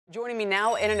Joining me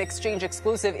now in an exchange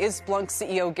exclusive is Splunk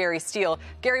CEO Gary Steele.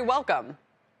 Gary, welcome.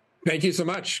 Thank you so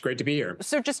much. Great to be here.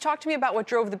 So just talk to me about what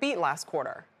drove the beat last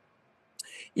quarter.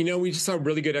 You know, we just saw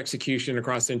really good execution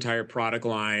across the entire product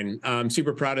line. I'm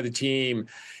super proud of the team.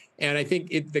 And I think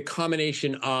the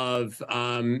combination of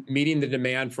meeting the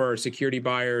demand for our security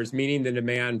buyers, meeting the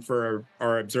demand for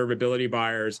our observability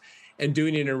buyers, and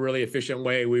doing it in a really efficient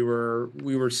way, we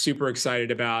were super excited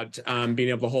about being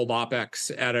able to hold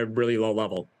OpEx at a really low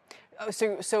level.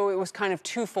 So it was kind of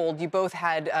twofold. You both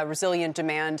had resilient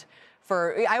demand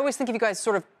for, I always think of you guys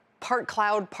sort of part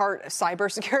cloud, part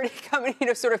cybersecurity company, you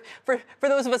know, sort of for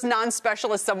those of us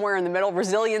non-specialists somewhere in the middle,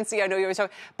 resiliency, I know you always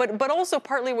talk, but also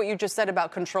partly what you just said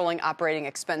about controlling operating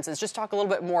expenses. Just talk a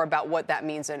little bit more about what that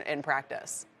means in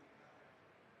practice.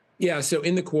 Yeah, so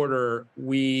in the quarter,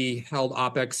 we held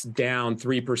OpEx down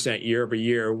 3% year over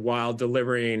year while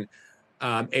delivering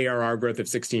ARR growth of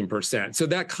 16%. So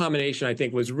that combination, I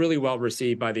think, was really well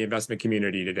received by the investment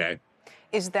community today.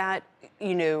 Is that,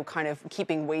 you know, kind of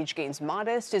keeping wage gains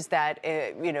modest? Is that,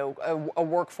 you know, a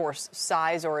workforce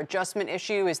size or adjustment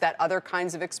issue? Is that other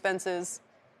kinds of expenses?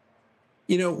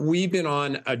 You know, we've been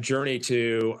on a journey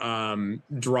to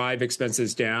drive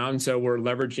expenses down. So we're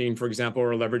leveraging, for example,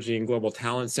 global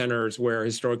talent centers where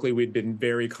historically we'd been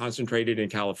very concentrated in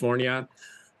California.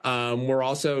 We're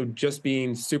also just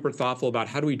being super thoughtful about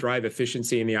how do we drive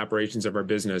efficiency in the operations of our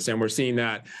business. And we're seeing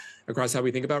that across how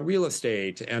we think about real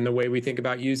estate and the way we think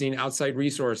about using outside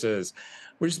resources.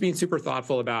 We're just being super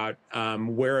thoughtful about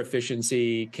where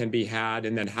efficiency can be had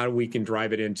and then how we can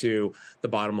drive it into the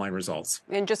bottom line results.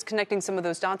 And just connecting some of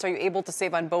those dots, are you able to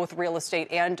save on both real estate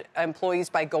and employees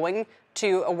by going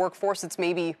to a workforce that's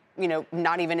maybe, you know,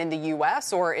 not even in the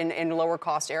U.S. or in lower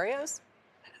cost areas?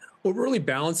 Well, we're really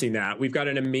balancing that. We've got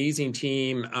an amazing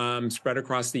team spread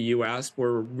across the U.S.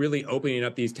 We're really opening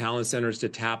up these talent centers to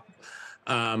tap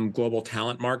global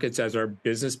talent markets as our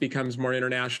business becomes more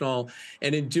international.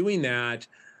 And in doing that,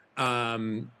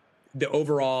 our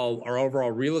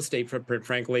overall real estate footprint,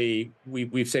 frankly,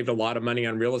 we've saved a lot of money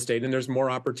on real estate, and there's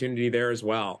more opportunity there as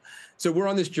well. So we're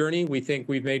on this journey. We think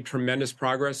we've made tremendous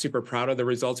progress, super proud of the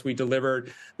results we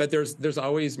delivered, but there's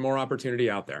always more opportunity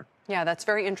out there. Yeah, that's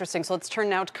very interesting. So let's turn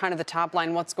now to kind of the top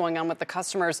line, what's going on with the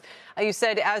customers. You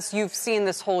said, as you've seen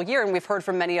this whole year, and we've heard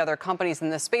from many other companies in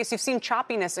this space, you've seen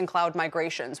choppiness in cloud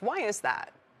migrations. Why is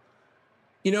that?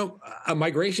 You know, a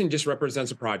migration just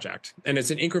represents a project, and it's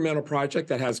an incremental project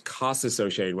that has costs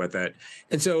associated with it.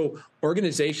 And so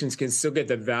organizations can still get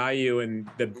the value and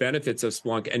the benefits of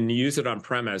Splunk and use it on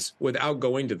premise without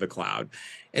going to the cloud.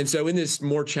 And so in this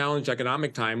more challenged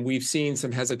economic time, we've seen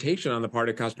some hesitation on the part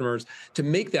of customers to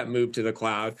make that move to the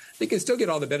cloud. They can still get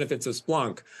all the benefits of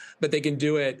Splunk, but they can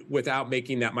do it without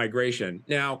making that migration.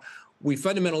 Now, we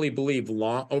fundamentally believe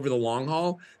over the long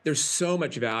haul, there's so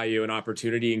much value and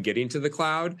opportunity in getting to the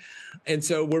cloud. And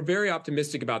so we're very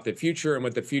optimistic about the future and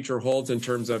what the future holds in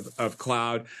terms of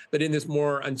cloud. But in this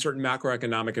more uncertain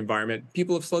macroeconomic environment,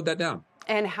 people have slowed that down.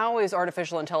 And how is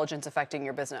artificial intelligence affecting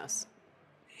your business?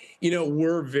 You know,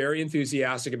 we're very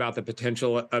enthusiastic about the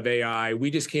potential of AI. We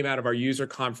just came out of our user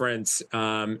conference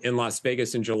in Las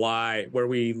Vegas in July, where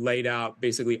we laid out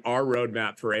basically our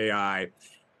roadmap for AI.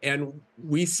 And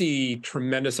we see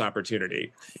tremendous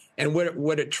opportunity. And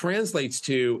what it translates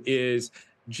to is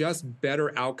just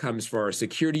better outcomes for our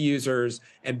security users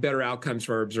and better outcomes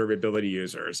for our observability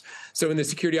users. So in the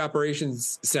Security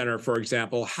Operations Center, for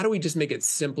example, how do we just make it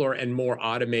simpler and more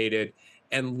automated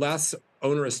and less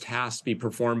onerous tasks be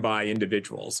performed by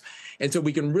individuals? And so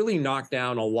we can really knock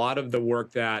down a lot of the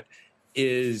work that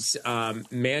is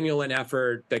manual in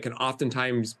effort, that can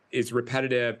oftentimes is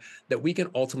repetitive, that we can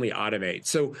ultimately automate.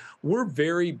 So we're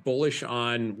very bullish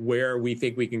on where we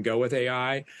think we can go with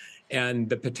AI and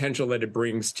the potential that it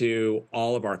brings to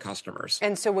all of our customers.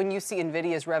 And so when you see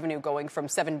NVIDIA's revenue going from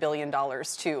 $7 billion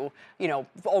to, you know,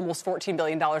 almost $14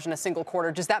 billion in a single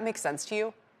quarter, does that make sense to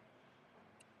you?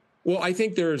 Well, I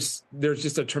think there's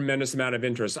just a tremendous amount of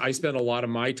interest. I spend a lot of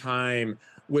my time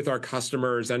with our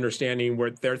customers, understanding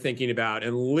what they're thinking about.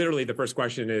 And literally the first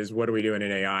question is, what are we doing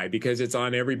in AI? Because it's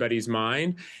on everybody's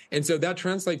mind. And so that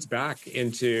translates back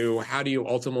into how do you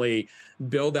ultimately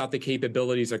build out the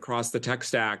capabilities across the tech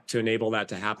stack to enable that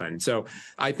to happen. So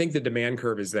I think the demand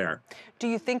curve is there. Do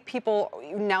you think people,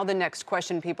 now the next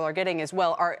question people are getting is,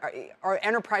 well, are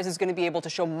enterprises going to be able to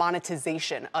show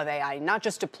monetization of AI, not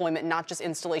just deployment, not just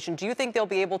installation? Do you think they'll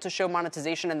be able to show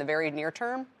monetization in the very near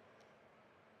term?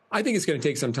 I think it's going to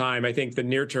take some time. I think the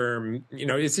near term, you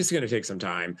know, it's just going to take some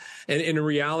time. And in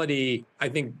reality, I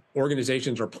think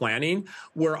organizations are planning.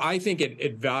 Where I think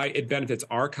it benefits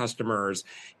our customers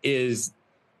is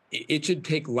it should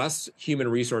take less human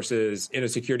resources in a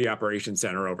security operations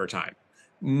center over time.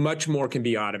 Much more can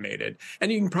be automated,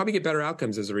 and you can probably get better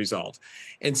outcomes as a result.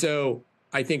 And so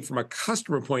I think from a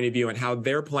customer point of view and how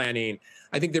they're planning,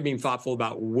 I think they're being thoughtful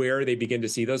about where they begin to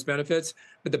see those benefits,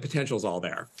 but the potential is all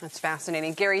there. That's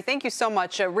fascinating. Gary, thank you so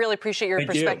much. I really appreciate your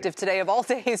perspective today of all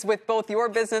days with both your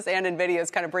business and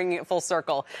NVIDIA's kind of bringing it full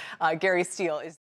circle. Gary Steele is